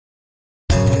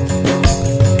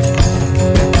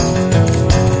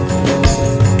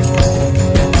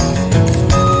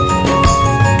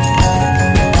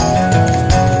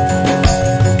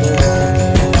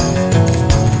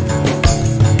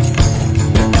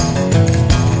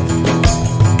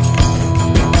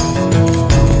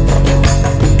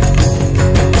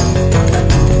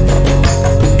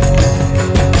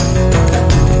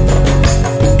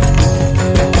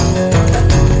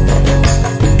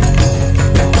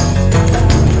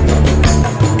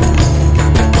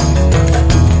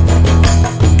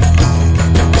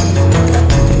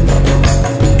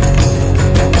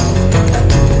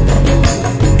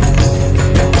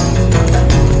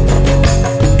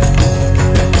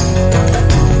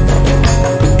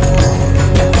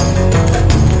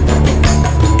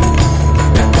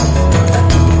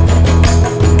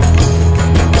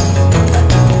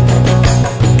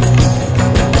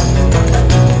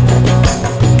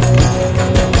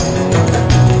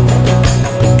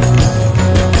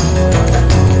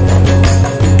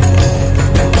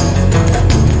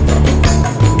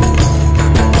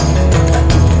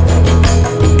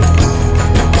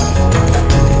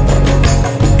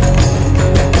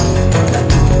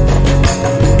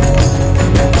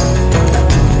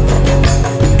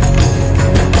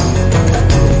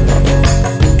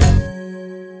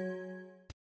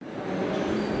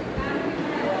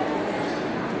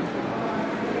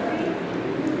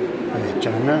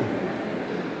China.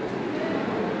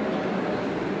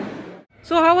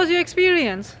 So how was your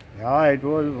experience? Yeah, it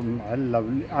was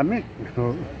lovely. I mean,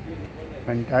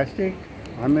 fantastic.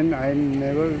 I mean, I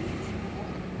never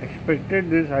expected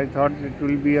this. I thought it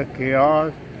will be a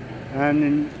chaos. And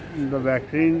in the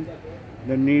vaccine,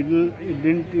 the needle, it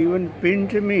didn't even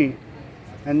pinch me.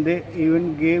 And they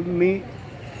even gave me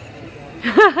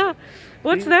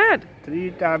What's that?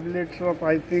 3 tablets of,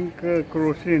 I think,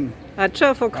 crocin.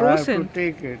 Acha, for I have to crocin.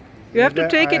 take it. You have to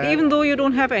take I it even though you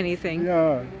don't have anything.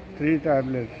 Yeah, 3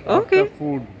 tablets Okay. after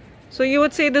food. So you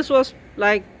would say this was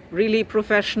like really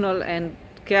professional and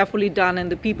carefully done,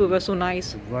 and the people were so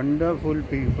nice. Wonderful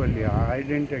people, yeah. I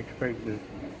didn't expect this.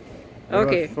 They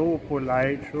Okay. were so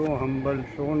polite, so humble,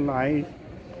 so nice.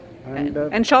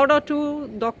 And shout out to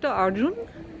Dr. Arjun?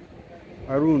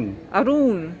 Arun,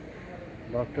 Arun.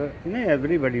 doctor, no,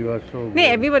 everybody was so good. No,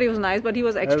 everybody was nice, but he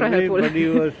was extra Everybody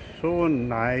helpful. was so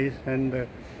nice, and the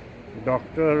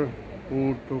doctor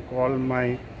who took all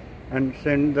my and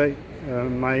sent the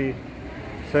my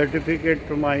certificate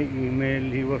to my email,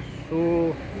 he was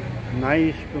so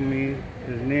nice to me.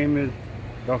 His name is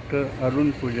Dr.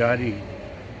 Arun Pujari.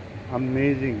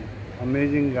 Amazing,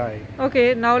 amazing guy.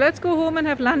 Okay, now let's go home and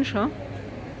have lunch, huh?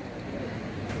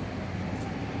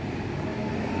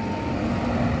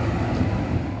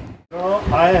 So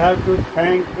I have to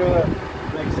thank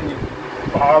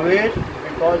Bhavesh.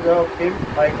 Because of him,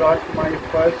 I got my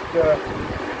first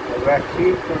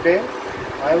vaccine today.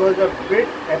 I was a bit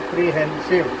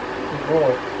apprehensive to go,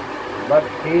 but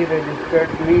he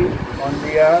registered me on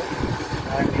the app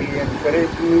and he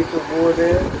encouraged me to go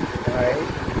there. And I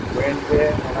went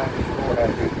there and I'm so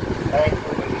happy. Thank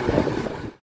you.